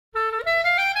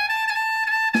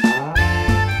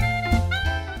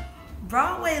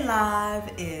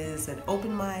Live is an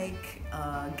open mic,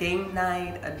 game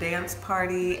night, a dance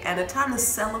party, and a time to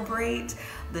celebrate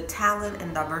the talent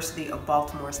and diversity of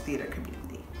Baltimore's theater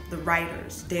community. The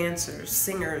writers, dancers,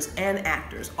 singers, and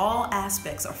actors, all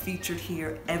aspects are featured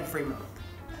here every month.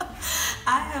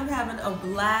 I am having a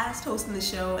blast hosting the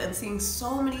show and seeing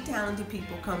so many talented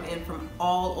people come in from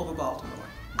all over Baltimore.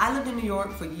 I lived in New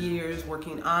York for years,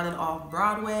 working on and off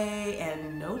Broadway,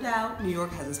 and no doubt New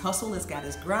York has its hustle, it's got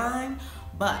its grind,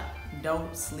 but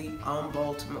don't sleep on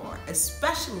Baltimore,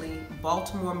 especially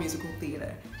Baltimore Musical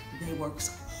Theater. They work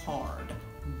hard,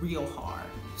 real hard.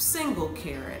 Single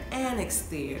Karen, Annex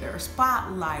Theater,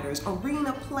 Spotlighters,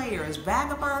 Arena Players,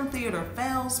 Vagabond Theater,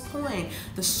 Fells Point,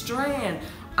 The Strand,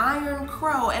 Iron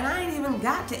Crow, and I ain't even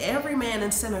got to Everyman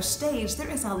and Center Stage. There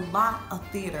is a lot of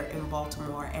theater in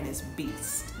Baltimore and it's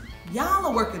beast. Y'all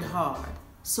are working hard,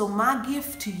 so my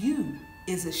gift to you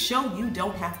is a show you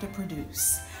don't have to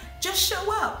produce. Just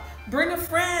show up, bring a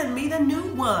friend, meet a new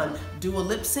one, do a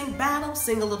lip sync battle,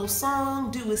 sing a little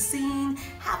song, do a scene,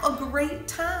 have a great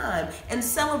time, and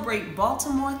celebrate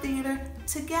Baltimore theater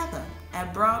together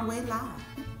at Broadway Live.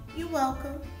 You're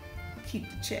welcome. Keep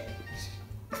the change.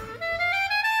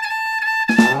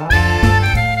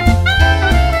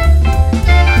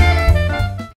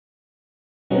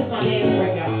 This is my dance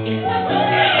breakout.